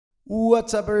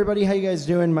What's up, everybody? How you guys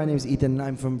doing? My name is Ethan, and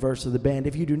I'm from Verse of the Band.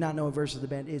 If you do not know what Verse of the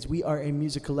Band is, we are a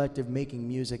music collective making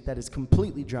music that is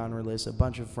completely genreless. A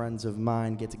bunch of friends of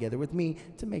mine get together with me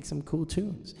to make some cool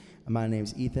tunes. My name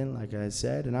is Ethan, like I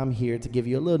said, and I'm here to give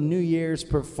you a little New Year's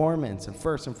performance. And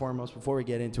first and foremost, before we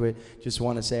get into it, just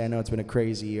want to say I know it's been a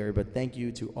crazy year, but thank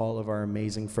you to all of our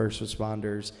amazing first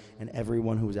responders and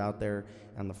everyone who's out there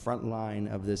on the front line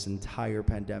of this entire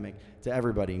pandemic, to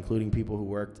everybody, including people who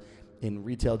worked in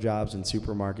retail jobs and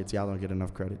supermarkets. Y'all don't get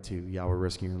enough credit too. Y'all were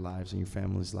risking your lives and your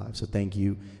family's lives. So thank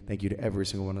you. Thank you to every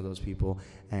single one of those people.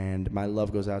 And my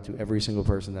love goes out to every single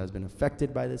person that has been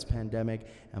affected by this pandemic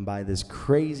and by this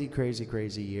crazy, crazy,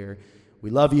 crazy year.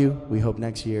 We love you. We hope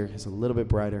next year is a little bit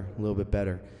brighter, a little bit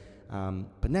better.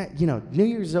 But New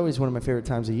Year's is always one of my favorite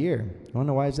times of year. You wanna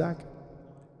know why, Zach?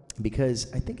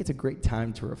 Because I think it's a great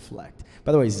time to reflect.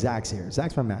 By the way, Zach's here.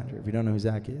 Zach's my manager. If you don't know who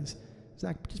Zach is,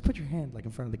 Zach, just put your hand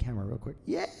in front of the camera real quick.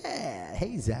 Yeah,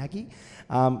 hey, Zachy.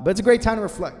 But it's a great time to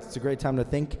reflect. It's a great time to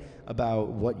think about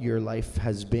what your life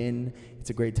has been.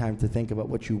 It's a great time to think about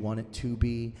what you want it to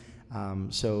be.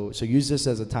 So use this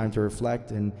as a time to reflect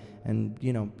and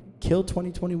kill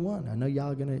 2021. I know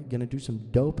y'all gonna do some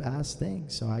dope ass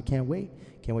things. So I can't wait.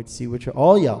 Can't wait to see what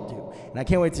all y'all do, and I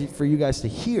can't wait for you guys to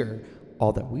hear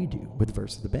all that we do with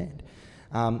Verse of the Band.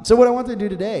 So what I want to do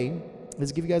today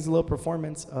is give you guys a little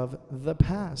performance of the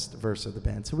past Verse of the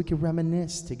Band so we can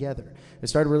reminisce together. I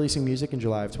started releasing music in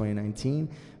July of 2019,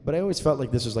 but I always felt like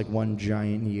this was like one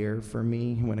giant year for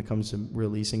me when it comes to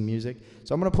releasing music.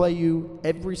 So I'm going to play you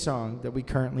every song that we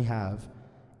currently have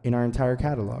in our entire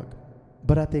catalog,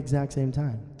 but at the exact same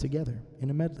time, together in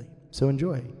a medley. So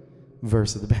enjoy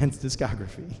Verse of the Band's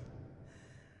discography.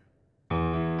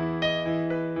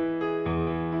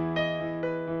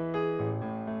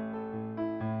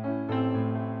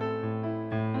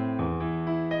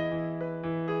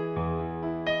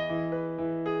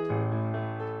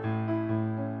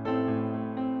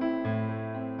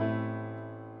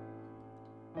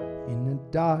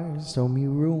 Dark, stormy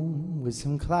room with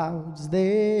some clouds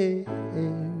there.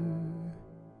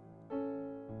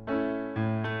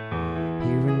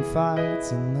 Hearing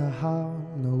fights in the hall,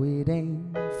 no, it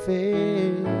ain't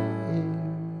fair.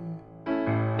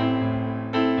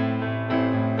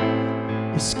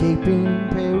 Escaping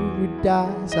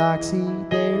paradise, I see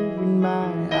there in my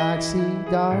I see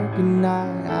dark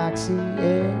night, I see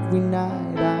every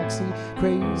night, I see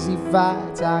crazy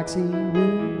fights, I see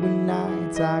ruined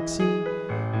nights, I see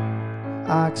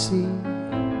Oxy.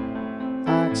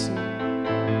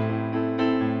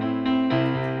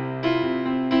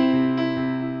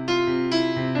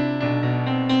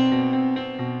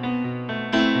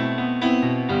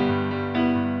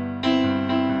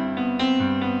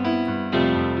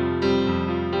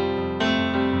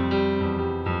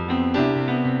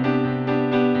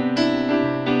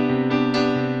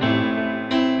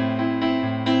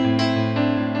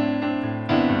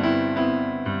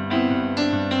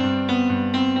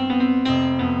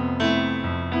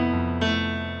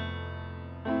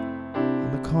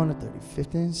 Corner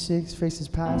 35th and 6th, faces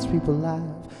pass, people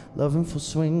laugh, love in full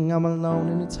swing, I'm alone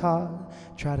and it's hard.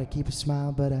 Try to keep a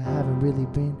smile, but I haven't really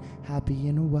been happy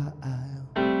in a while.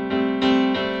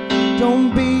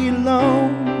 Don't be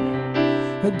alone,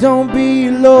 don't be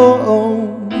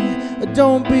alone,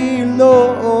 don't be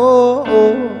alone, oh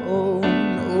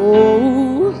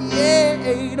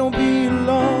yeah, don't be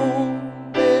alone,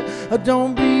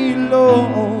 don't be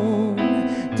alone,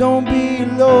 don't be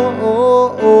alone,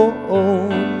 oh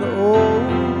yeah.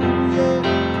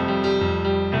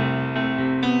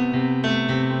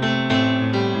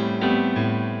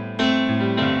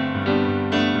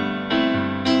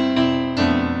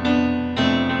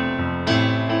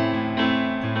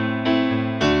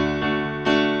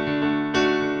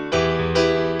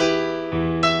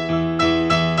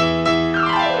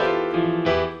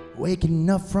 Waking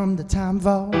up from the time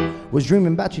vault, was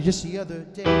dreaming about you just the other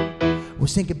day,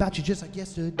 was thinking about you just like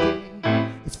yesterday.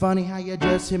 It's funny how you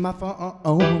just hit my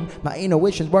phone, my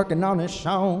intuition's working on its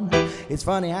own. It's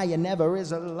funny how you never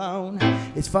is alone.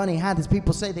 It's funny how these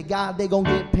people say that God, they gon'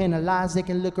 get penalized. They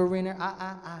can look her in her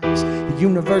eyes. The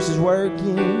universe is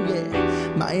working,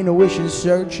 yeah. My intuition's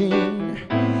searching.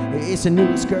 It's a new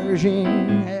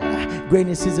excursion, yeah.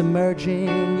 Greatness is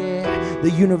emerging, yeah.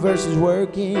 The universe is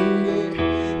working,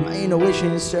 yeah. My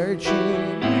intuition is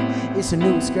searching. It's a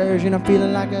new excursion. I'm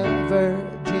feeling like a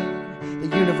virgin. The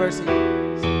universe is working,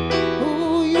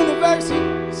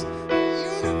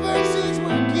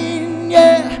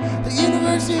 yeah. The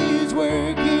universe is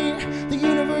working. The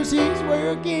universe is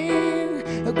working.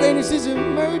 The greatness is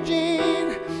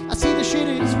emerging. I see the shit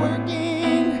is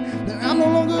working. I'm no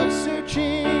longer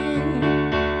searching.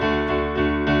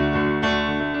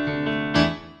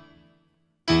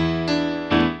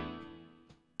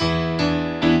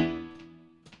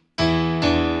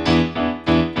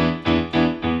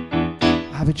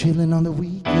 been chilling on the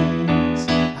weekends.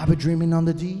 I've been dreaming on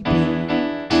the deep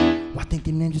end, while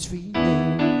thinking and just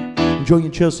feeling.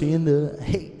 Enjoying Chelsea in the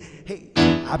hey, hey.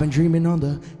 I've been dreaming on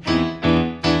the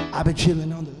hey. I've been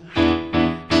chilling on the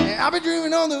hey. I've been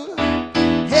dreaming on the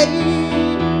hey.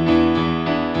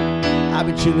 I've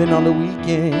been chilling on the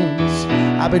weekends.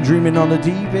 I've been dreaming on the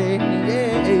deep end,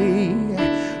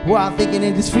 yeah. While thinking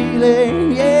and just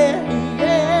feeling, yeah,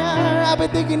 yeah. I've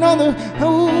been thinking on the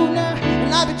oh, nah.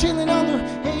 And I've been chilling on the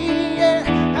hey,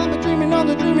 yeah. I've been dreaming on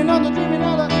the, dreaming on the, dreaming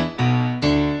on the.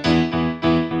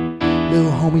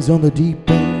 Little homies on the deep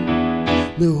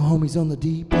end. Little homies on the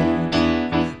deep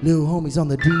end. Little homies on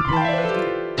the deep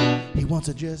end. He wants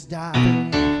to just dive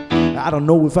in. I don't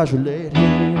know if I should let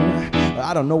him.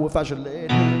 I don't know if I should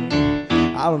let him.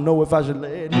 I don't know if I should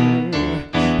let him.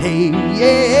 Hey,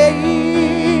 yeah,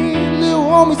 little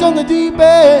homies on the deep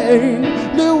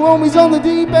end. Little homies on the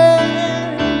deep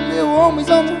end. Little homies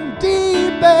on the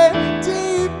deep end,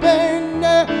 deep end.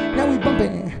 Now we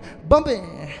bumping,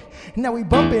 bumping. Now we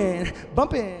bumping,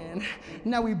 bumping.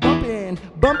 Now we bumping,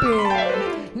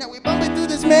 bumping. Now we bumping through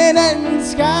this Manhattan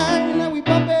sky. Now we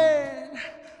bumping,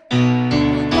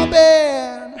 bumping.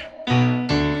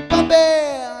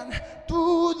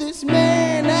 Through this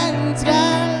Manhattan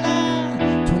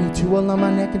skyline. 22 all on my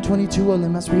neck and 22 all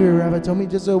in my spirit. Rabbit told me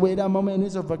just to wait a moment.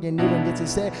 It's a fucking new one gets it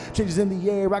said. Changes in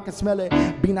the air, I can smell it.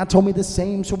 Bean told me the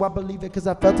same, so I believe it cause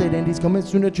I felt it. And he's coming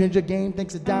soon to change the game,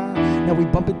 thanks to Don. Now we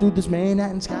bumping through this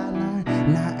Manhattan skyline.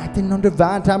 Not acting on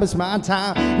divine time, it's my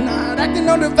time. Not acting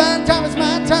on divine time, it's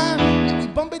my time. Now we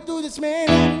bumping through this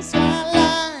Manhattan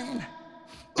skyline.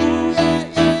 Ooh, yeah,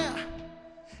 yeah.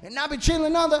 And I've been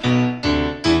chilling on the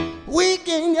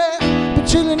weekend, yeah. Been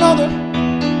chilling on the,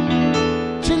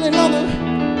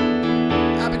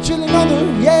 I've been chilling on the,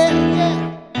 yeah, yeah.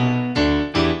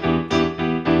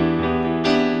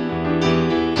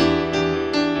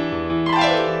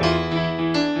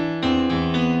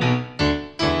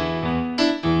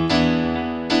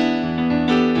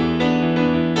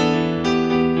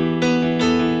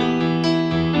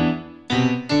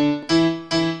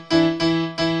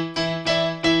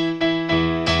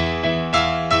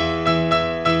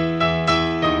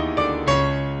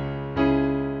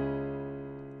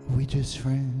 Just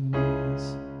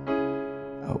friends?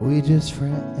 Are we just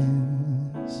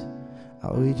friends?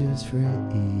 Are we just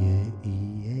friends?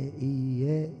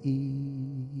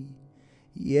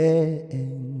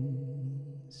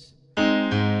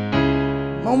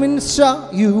 Moment I saw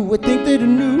you, I think that I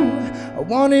knew I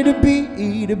wanted to be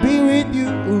with you,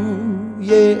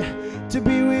 yeah, to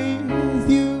be with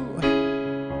you.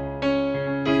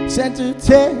 Sent a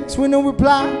text with no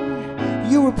reply.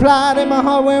 You replied and my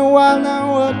heart went wild.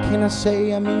 Now what can I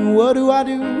say? I mean, what do? I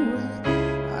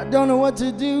don't know what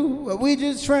to do. Are we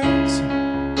just friends?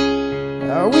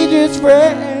 Are we just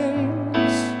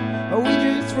friends? Are we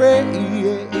just friends?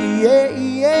 Yes.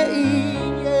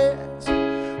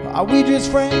 Are we just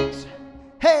friends?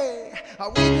 Hey,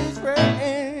 are we just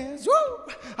friends? Woo!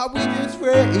 Are we just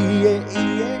friends?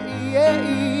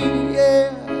 Yes.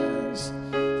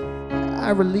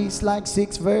 I released like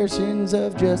 6 versions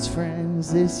of Just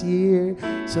Friends this year,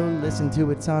 so listen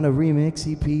to it. It's on a remix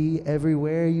EP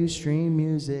everywhere you stream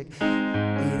music.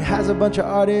 It has a bunch of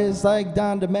artists like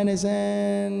Don DeMenace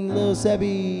and Lil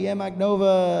Sebi and Mike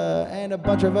Nova and a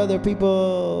bunch of other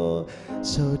people.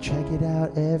 So check it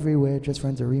out everywhere. Just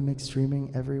Friends, a remix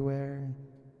streaming everywhere.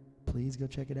 Please go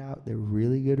check it out. They're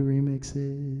really good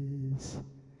remixes.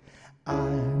 I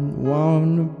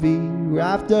wanna be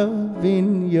wrapped up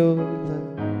in your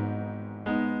love.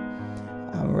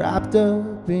 I'm wrapped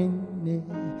up in it.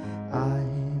 I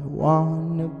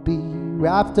wanna be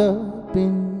wrapped up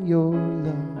in your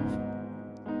love.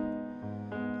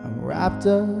 I'm wrapped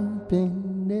up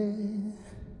in it.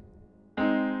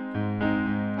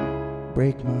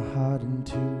 Break my heart in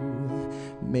two,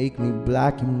 make me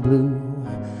black and blue.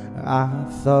 I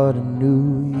thought I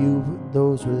knew you, but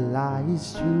those were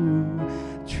lies too.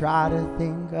 Try to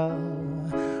think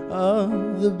of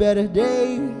the better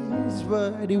days,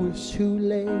 but it was too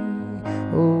late.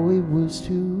 Oh, it was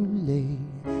too late.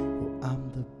 Oh, I'm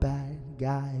the bad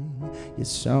guy.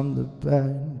 Yes, I'm the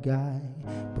bad guy.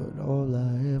 But all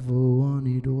I ever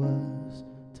wanted was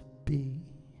to be.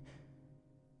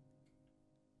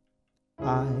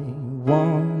 I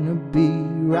wanna be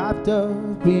wrapped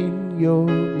up in your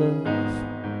love.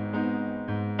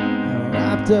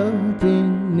 Wrapped up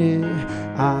in it.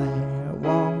 I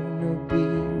wanna be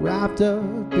wrapped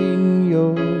up in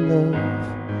your love.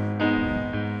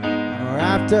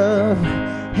 Wrapped up,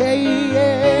 hey,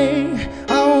 hey.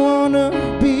 I wanna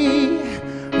be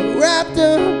wrapped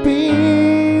up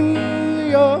in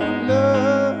your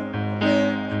love.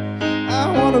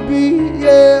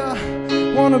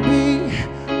 wanna be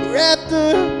wrapped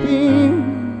up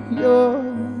in your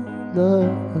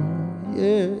love.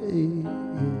 Yeah,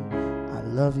 I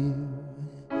love you,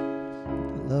 I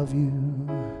love you,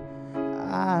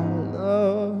 I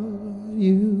love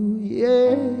you.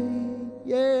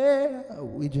 Yeah,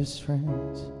 we just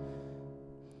friends,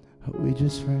 we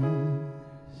just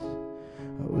friends,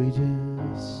 we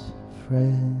just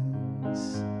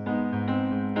friends.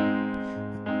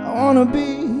 I wanna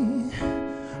be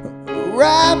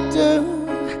wrapped up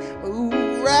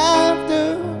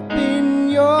in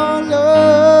your love.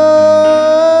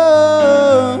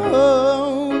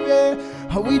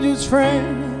 Yeah, we just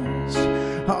friends,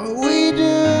 we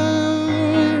just.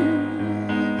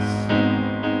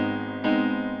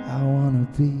 I wanna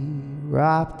be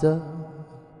wrapped up,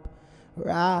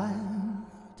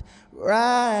 wrapped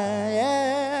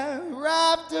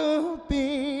up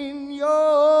in your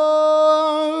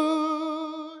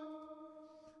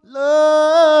love.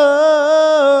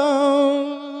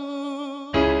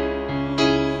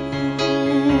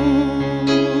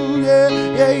 Yeah,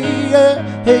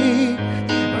 hey,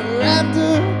 wrapped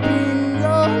up in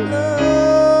your love.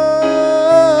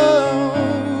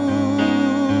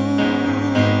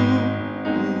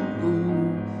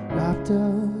 Wrapped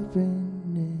up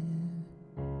in it.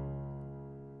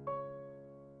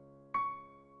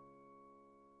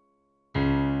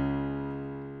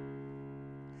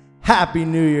 Happy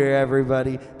New Year,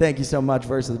 everybody. Thank you so much,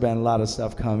 Verse of the Band. A lot of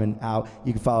stuff coming out.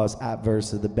 You can follow us at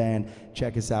Verse of the Band.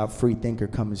 Check us out. Free Thinker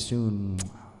coming soon.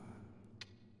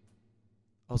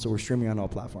 Also, we're streaming on all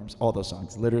platforms, all those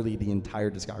songs, literally the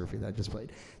entire discography that I just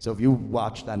played. So if you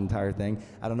watched that entire thing,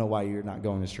 I don't know why you're not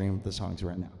going to stream the songs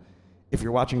right now. If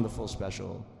you're watching the full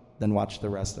special, then watch the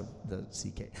rest of the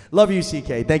CK. Love you,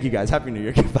 CK. Thank you, guys. Happy New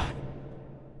Year. Goodbye.